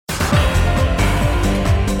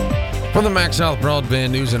From the MaxSouth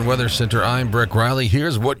Broadband News and Weather Center, I'm Breck Riley.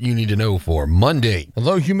 Here's what you need to know for Monday.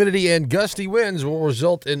 Low humidity and gusty winds will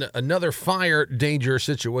result in another fire danger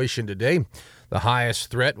situation today. The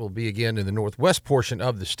highest threat will be again in the northwest portion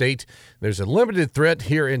of the state. There's a limited threat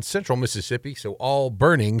here in central Mississippi, so all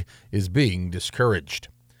burning is being discouraged.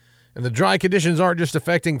 And the dry conditions aren't just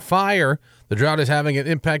affecting fire. The drought is having an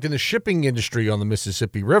impact in the shipping industry on the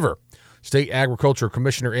Mississippi River. State Agriculture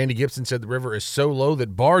Commissioner Andy Gibson said the river is so low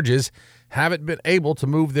that barges haven't been able to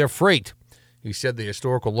move their freight. He said the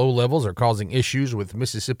historical low levels are causing issues with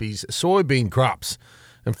Mississippi's soybean crops,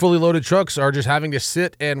 and fully loaded trucks are just having to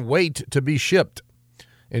sit and wait to be shipped.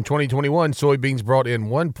 In 2021, soybeans brought in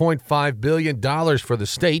 $1.5 billion for the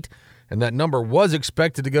state, and that number was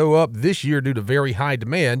expected to go up this year due to very high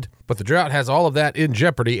demand, but the drought has all of that in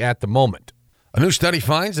jeopardy at the moment. A new study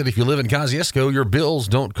finds that if you live in Kosciusko, your bills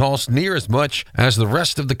don't cost near as much as the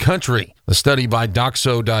rest of the country. The study by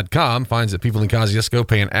Doxo.com finds that people in Kosciusko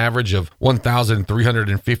pay an average of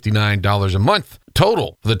 $1,359 a month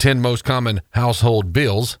total for the 10 most common household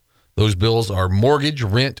bills. Those bills are mortgage,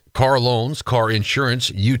 rent, car loans, car insurance,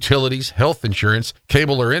 utilities, health insurance,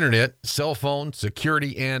 cable or internet, cell phone,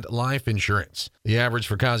 security, and life insurance. The average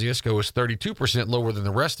for Kosciusko is 32% lower than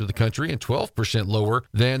the rest of the country and 12% lower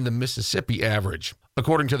than the Mississippi average.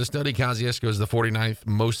 According to the study, Kosciusko is the 49th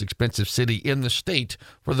most expensive city in the state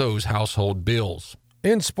for those household bills.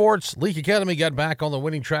 In sports, Leake Academy got back on the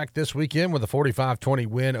winning track this weekend with a 45-20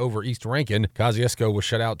 win over East Rankin. Kosciusko was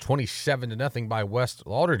shut out 27-0 by West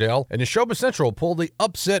Lauderdale, and Neshoba Central pulled the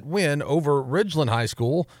upset win over Ridgeland High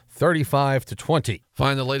School 35-20.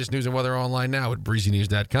 Find the latest news and weather online now at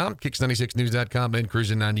breezynews.com, kicks96news.com, and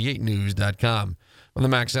cruisin98news.com. From the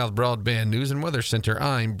MaxSouth Broadband News and Weather Center,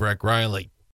 I'm Breck Riley.